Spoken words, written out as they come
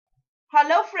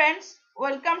Hello friends,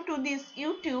 welcome to this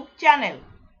YouTube channel.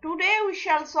 Today we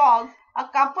shall solve a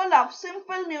couple of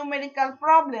simple numerical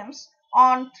problems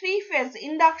on three-phase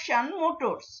induction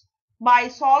motors. By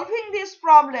solving these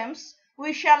problems,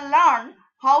 we shall learn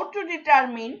how to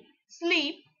determine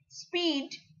slip, speed,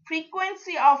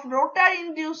 frequency of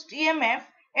rotor-induced EMF,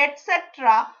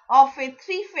 etc. of a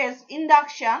three-phase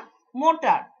induction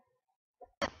motor.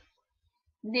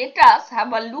 Let us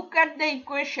have a look at the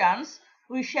equations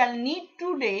we shall need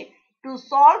today to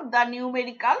solve the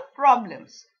numerical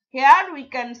problems. Here we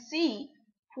can see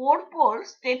 4-pole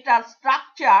stator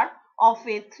structure of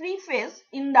a three-phase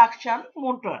induction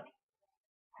motor.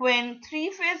 When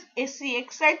three-phase AC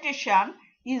excitation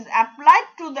is applied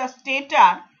to the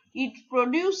stator, it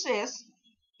produces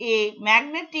a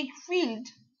magnetic field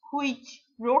which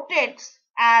rotates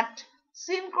at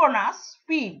synchronous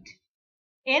speed.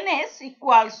 Ns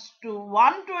equals to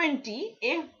 120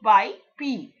 F by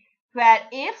P, where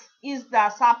F is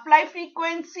the supply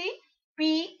frequency,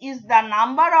 P is the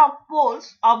number of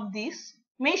poles of this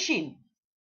machine.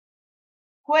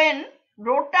 When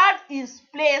rotor is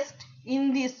placed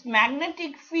in this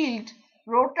magnetic field,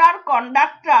 rotor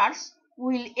conductors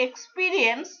will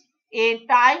experience a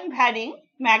time-varying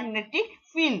magnetic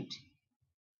field.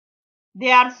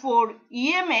 Therefore,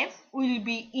 EMF will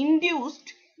be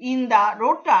induced in the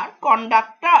rotor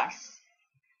conductors.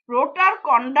 Rotor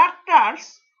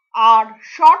conductors are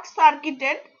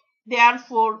short-circuited,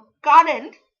 therefore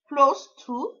current flows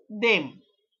through them,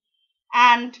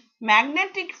 and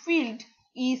magnetic field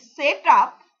is set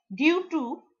up due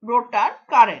to rotor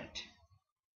current.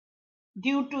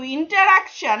 Due to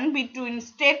interaction between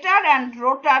stator and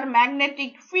rotor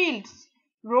magnetic fields,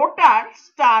 rotor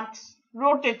starts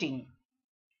rotating.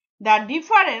 The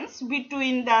difference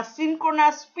between the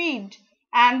synchronous speed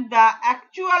and the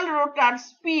actual rotor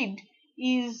speed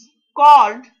is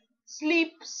called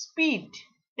slip speed,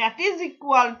 that is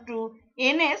equal to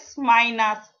Ns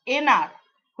minus Nr,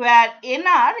 where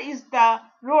Nr is the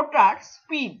rotor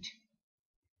speed.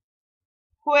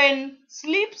 When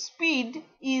slip speed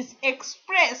is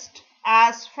expressed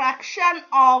as fraction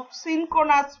of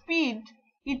synchronous speed,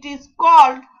 it is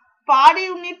called per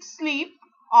unit slip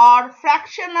or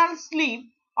fractional slip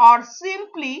or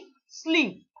simply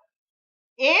slip.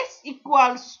 S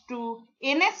equals to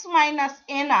Ns minus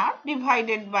Nr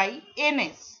divided by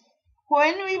Ns.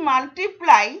 When we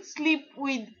multiply slip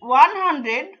with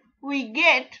 100, we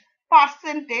get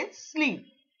percentage slip.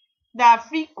 The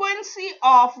frequency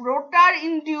of rotor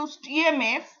induced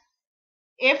EMF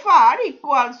Fr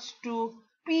equals to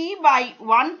P by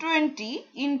 120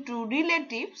 into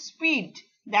relative speed,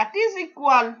 that is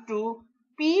equal to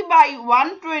P by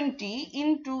 120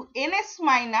 into Ns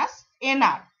minus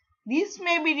Nr. This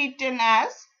may be written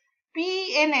as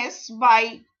Pns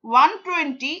by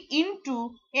 120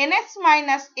 into Ns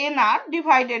minus Nr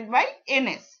divided by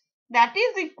Ns, that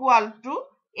is equal to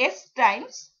S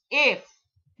times F.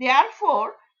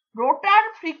 Therefore, rotor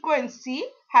frequency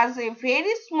has a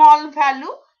very small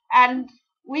value and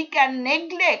we can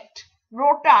neglect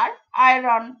rotor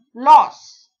iron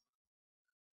loss.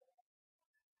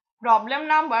 Problem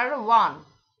number 1.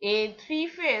 A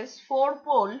three-phase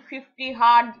 4-pole 50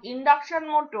 Hz induction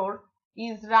motor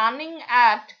is running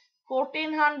at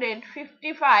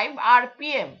 1455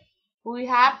 rpm. We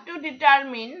have to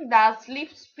determine the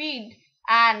slip speed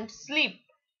and slip.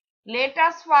 Let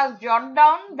us first jot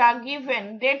down the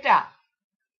given data.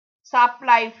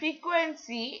 Supply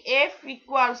frequency F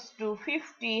equals to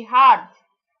 50 Hz.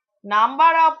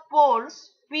 Number of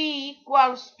poles P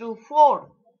equals to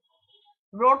 4.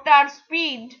 Rotor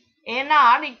speed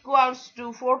Nr equals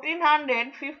to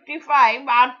 1455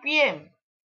 rpm.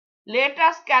 Let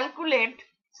us calculate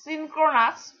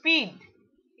synchronous speed.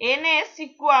 Ns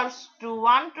equals to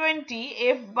 120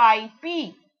 F by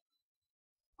P.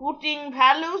 Putting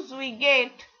values, we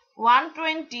get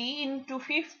 120 into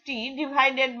 50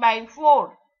 divided by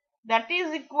 4, that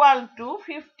is equal to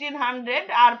 1500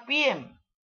 rpm.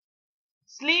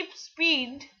 Slip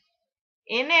speed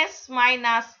Ns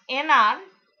minus Nr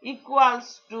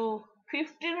equals to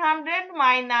 1500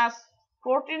 minus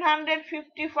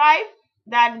 1455,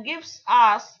 that gives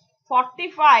us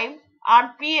 45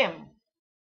 rpm.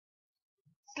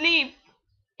 Slip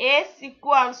S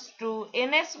equals to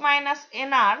Ns minus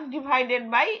Nr divided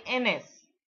by Ns.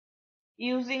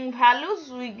 Using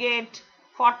values, we get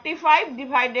 45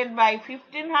 divided by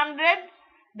 1500,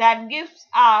 that gives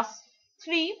us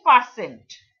 3%.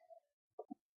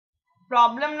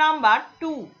 Problem number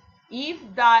 2. If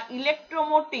the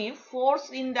electromotive force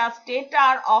in the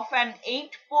stator of an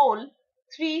 8-pole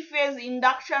 3-phase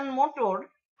induction motor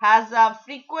has a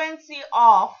frequency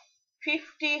of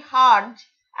 50 Hz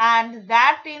and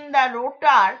that in the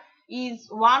rotor is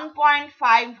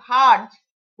 1.5 Hz,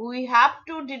 we have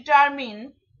to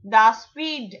determine the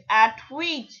speed at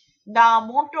which the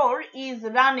motor is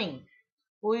running.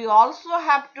 We also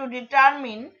have to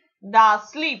determine the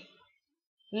slip.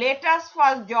 Let us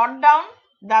first jot down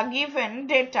the given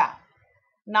data.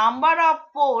 Number of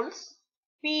poles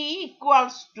P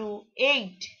equals to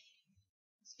 8.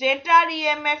 Stator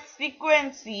EMF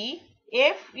frequency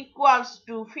F equals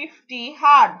to 50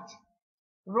 Hz.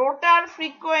 Rotor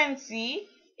frequency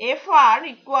Fr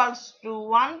equals to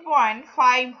 1.5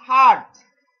 Hz.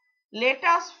 Let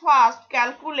us first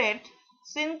calculate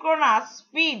synchronous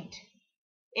speed.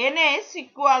 Ns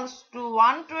equals to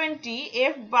 120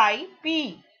 F by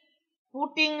P.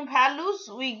 Putting values,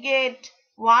 we get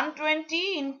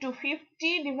 120 into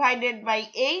 50 divided by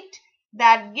 8,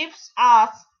 that gives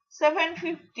us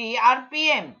 750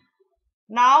 RPM.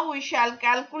 Now we shall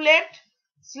calculate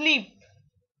slip.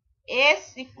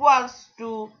 S equals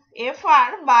to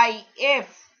Fr by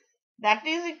F, that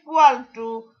is equal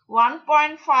to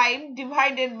 1.5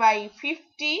 divided by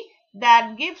 50,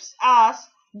 that gives us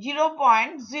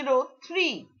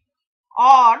 0.03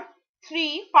 or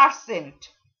 3%.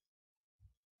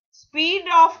 Speed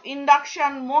of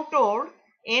induction motor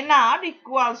Nr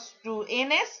equals to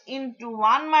Ns into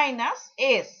 1 minus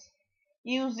S.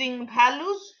 Using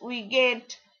values, we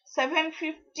get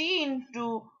 750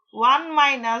 into 1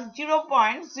 minus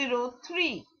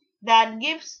 0.03, that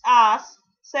gives us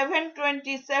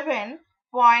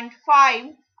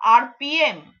 727.5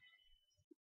 RPM.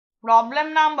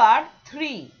 Problem number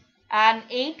 3. An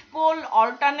 8-pole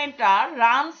alternator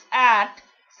runs at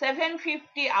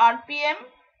 750 RPM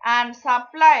and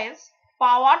supplies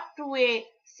power to a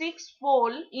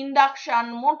 6-pole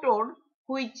induction motor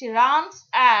which runs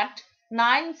at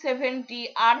 970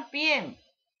 RPM.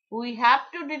 We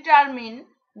have to determine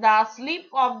the slip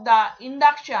of the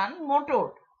induction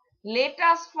motor. Let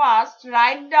us first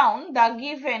write down the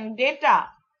given data.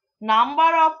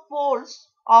 Number of poles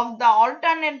of the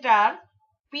alternator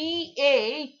PA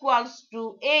equals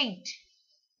to 8.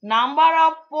 Number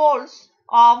of poles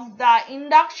of the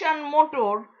induction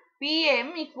motor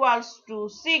PM equals to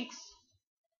 6.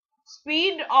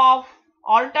 Speed of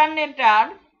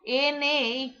alternator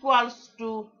NA equals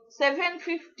to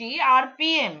 750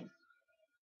 RPM.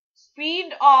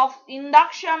 Speed of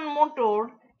induction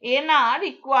motor NR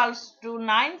equals to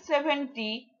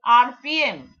 970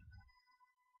 RPM.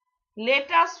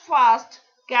 Let us first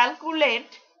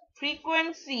calculate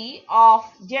frequency of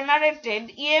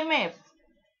generated EMF.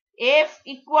 F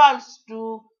equals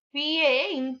to PA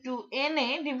into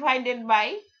NA divided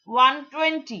by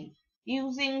 120.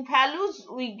 Using values,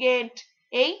 we get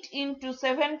 8 into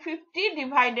 750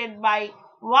 divided by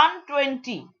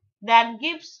 120. That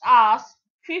gives us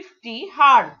 50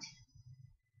 Hz.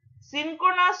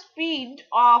 Synchronous speed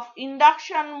of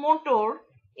induction motor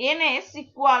Ns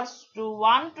equals to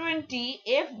 120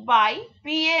 F by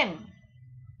Pm.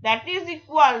 That is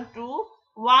equal to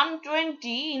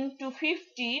 120 into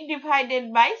 50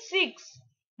 divided by 6.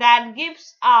 That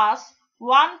gives us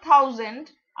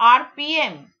 1000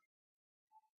 RPM.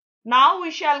 Now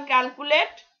we shall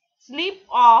calculate slip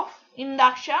of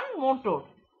induction motor.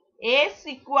 S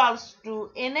equals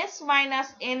to Ns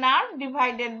minus Nr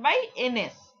divided by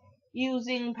Ns.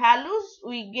 Using values,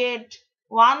 we get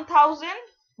 1000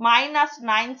 minus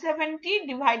 970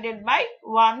 divided by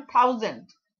 1000.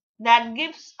 That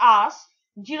gives us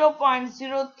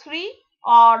 0.03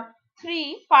 or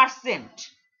 3%.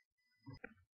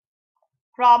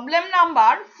 Problem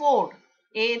number 4.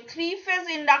 A 3-phase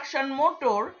induction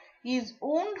motor is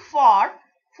wound for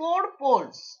 4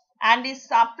 poles and is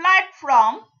supplied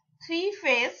from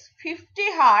 3-phase 50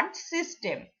 Hz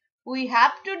system. We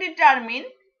have to determine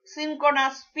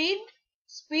synchronous speed,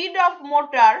 speed of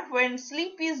motor when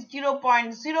slip is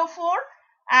 0.04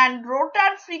 and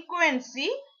rotor frequency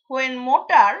when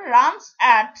motor runs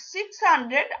at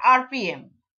 600 RPM.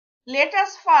 Let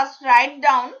us first write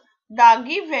down the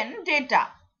given data.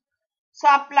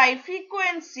 Supply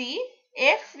frequency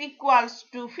F equals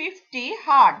to 50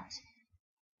 Hz.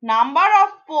 Number of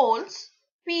poles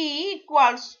P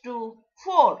equals to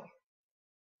 4.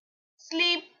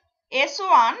 Slip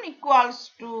S1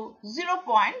 equals to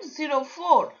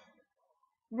 0.04.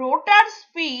 Rotor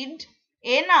speed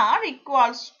Nr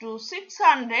equals to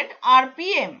 600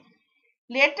 RPM.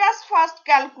 Let us first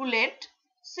calculate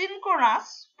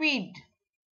synchronous speed.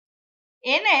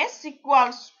 Ns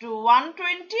equals to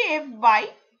 120 F by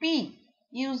P.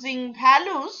 Using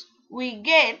values, we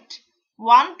get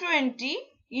 120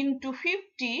 into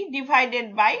 50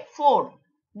 divided by 4.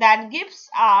 That gives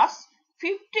us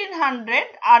 1500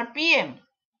 rpm.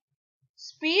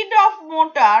 Speed of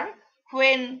motor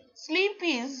when slip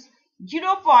is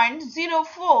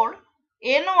 0.04,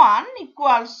 N1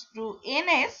 equals to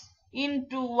Ns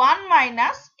into 1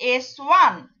 minus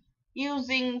S1.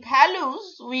 Using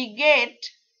values we get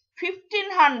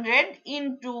 1500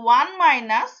 into 1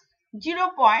 minus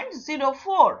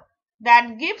 0.04,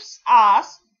 that gives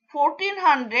us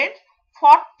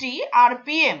 1440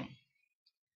 rpm.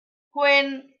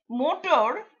 When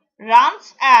motor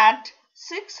runs at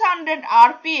 600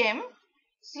 rpm,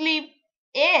 slip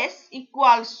S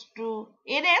equals to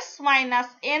Ns minus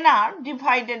Nr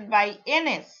divided by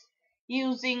Ns.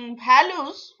 Using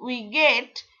values we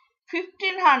get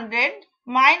 1500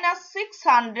 minus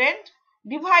 600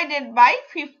 divided by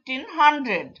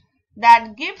 1500,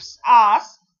 that gives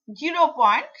us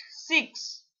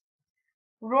 0.6.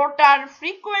 Rotor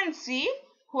frequency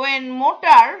when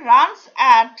motor runs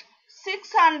at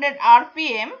 600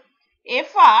 rpm,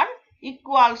 Fr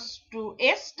equals to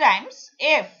S times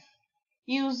F.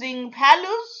 Using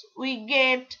values we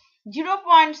get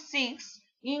 0.6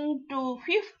 into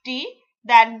 50,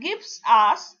 that gives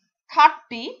us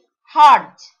 30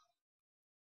 Hz.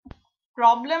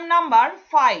 Problem number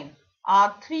 5.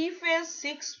 A 3-phase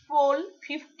 6-pole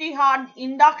 50 Hz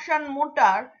induction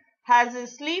motor has a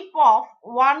slip of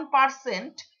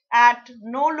 1% at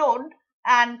no load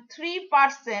and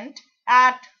 3%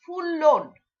 at full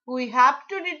load. We have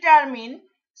to determine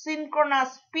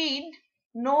synchronous speed,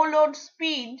 no load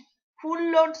speed,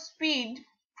 full load speed,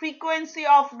 frequency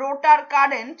of rotor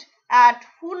current at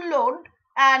full load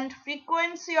and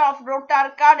frequency of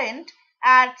rotor current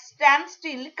at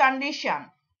standstill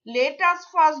condition. Let us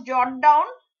first jot down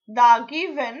the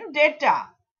given data.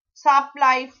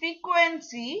 Supply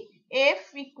frequency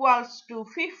F equals to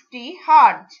 50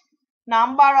 Hz.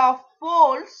 Number of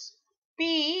poles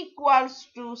P equals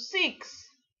to 6.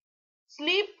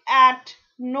 Slip at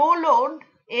no load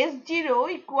S0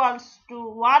 equals to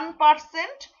 1%,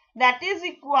 that is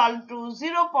equal to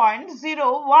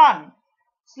 0.01.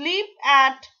 Slip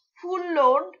at full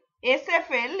load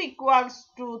SFL equals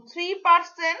to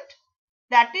 3%,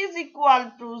 that is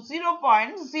equal to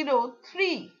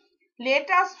 0.03. Let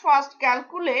us first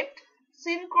calculate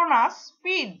synchronous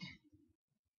speed.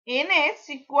 Ns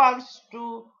equals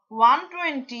to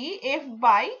 120 F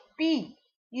by P.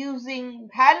 Using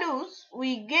values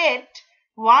we get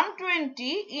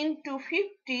 120 into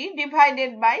 50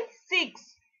 divided by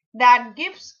 6, that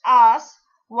gives us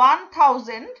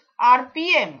 1000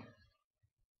 rpm.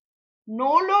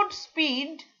 No load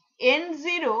speed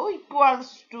N0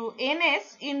 equals to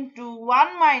Ns into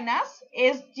 1 minus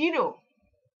S0.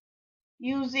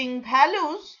 Using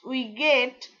values we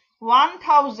get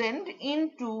 1000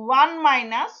 into 1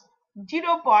 minus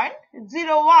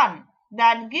 0.01,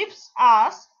 that gives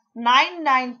us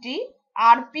 990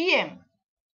 rpm.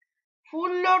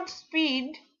 Full load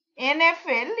speed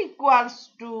NFL equals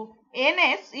to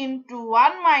Ns into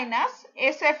 1 minus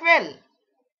SFL,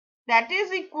 that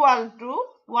is equal to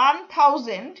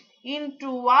 1000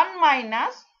 into 1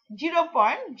 minus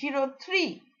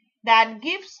 0.03, that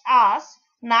gives us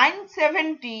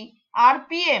 970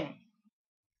 rpm.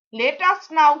 Let us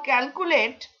now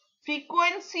calculate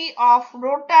frequency of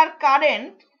rotor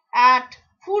current at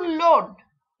full load.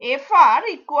 Fr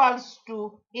equals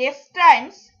to S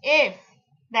times F,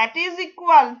 that is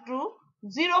equal to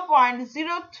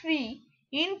 0.03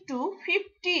 into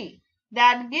 50,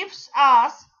 that gives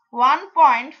us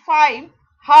 1.5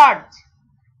 Hz.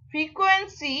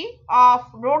 Frequency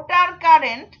of rotor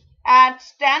current at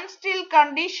standstill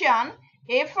condition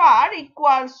Fr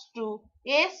equals to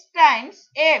S times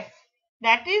F,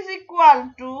 that is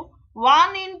equal to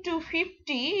 1 into 50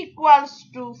 equals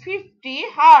to 50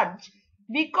 Hz,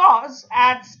 because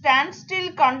at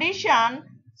standstill condition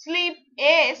slip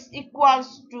S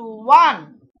equals to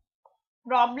 1.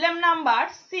 Problem number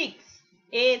 6.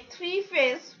 A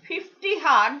 3-phase 50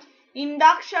 Hz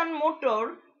induction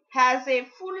motor has a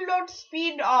full load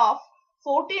speed of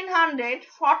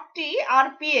 1440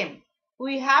 rpm.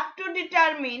 We have to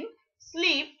determine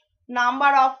slip, number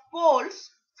of poles,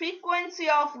 frequency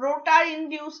of rotor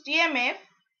induced EMF,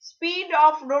 speed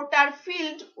of rotor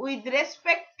field with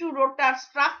respect to rotor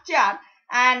structure,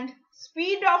 and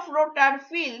speed of rotor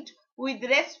field with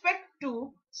respect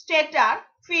to stator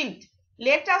field.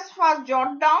 Let us first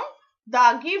jot down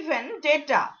the given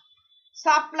data.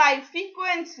 Supply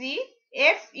frequency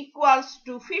F equals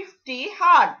to 50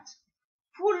 Hz.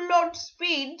 Full load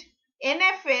speed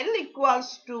NFL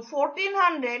equals to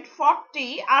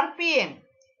 1440 rpm.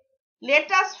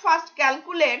 Let us first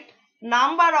calculate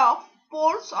number of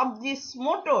poles of this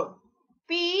motor.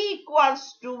 P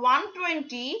equals to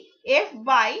 120 F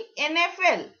by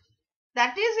NFL.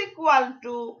 That is equal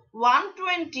to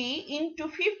 120 into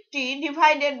 50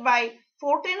 divided by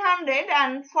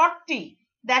 1440.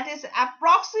 That is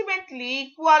approximately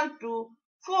equal to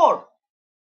 4.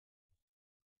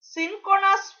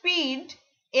 Synchronous speed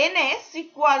ns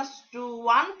equals to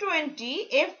 120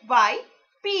 F by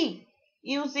P.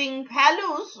 Using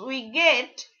values we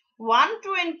get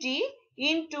 120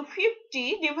 into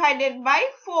 50 divided by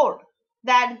 4.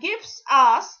 That gives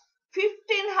us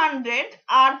 1500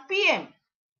 RPM.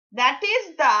 That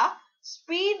is the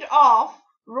speed of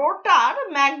rotor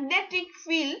magnetic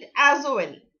field as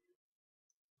well.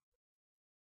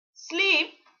 Slip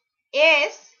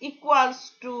S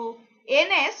equals to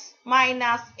ns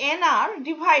minus nr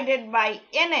divided by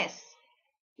ns.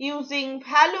 Using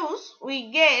values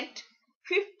we get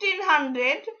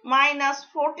 1500 minus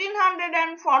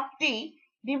 1440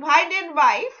 divided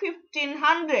by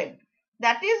 1500.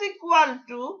 That is equal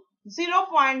to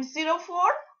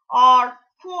 0.04 or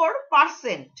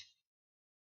 4%.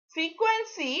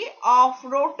 Frequency of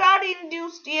rotor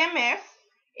induced EMF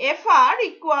Fr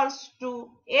equals to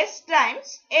S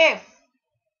times F.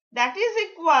 That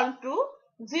is equal to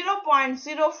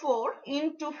 0.04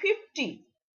 into 50.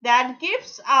 That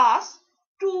gives us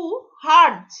 2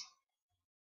 Hz.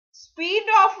 Speed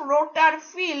of rotor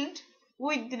field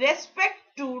with respect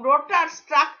to rotor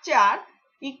structure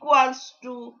equals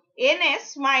to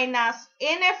ns minus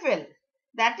NFL.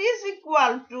 That is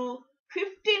equal to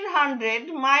 1500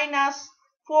 minus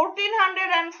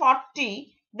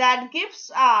 1440. That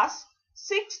gives us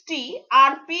 60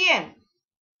 RPM.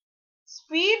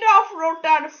 Speed of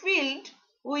rotor field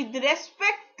with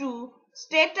respect to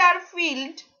stator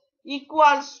field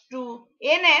equals to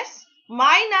ns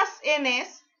minus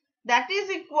ns. That is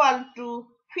equal to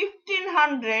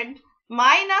 1500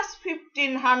 minus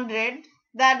 1500.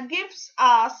 That gives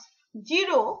us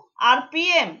 0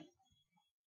 RPM.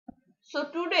 So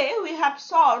today we have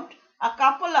solved a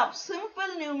couple of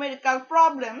simple numerical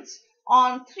problems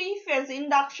on three-phase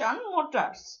induction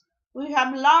motors. We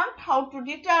have learned how to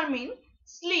determine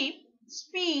slip,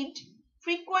 speed,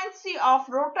 frequency of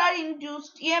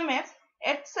rotor-induced EMF,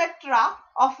 etc.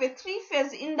 of a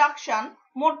three-phase induction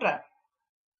motor.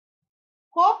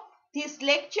 Hope this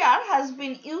lecture has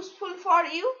been useful for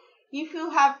you. If you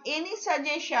have any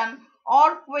suggestion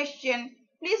or question,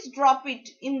 please drop it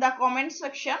in the comment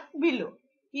section below.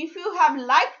 If you have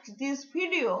liked this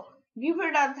video, give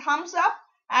it a thumbs up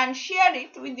and share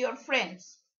it with your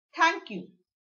friends. Thank you.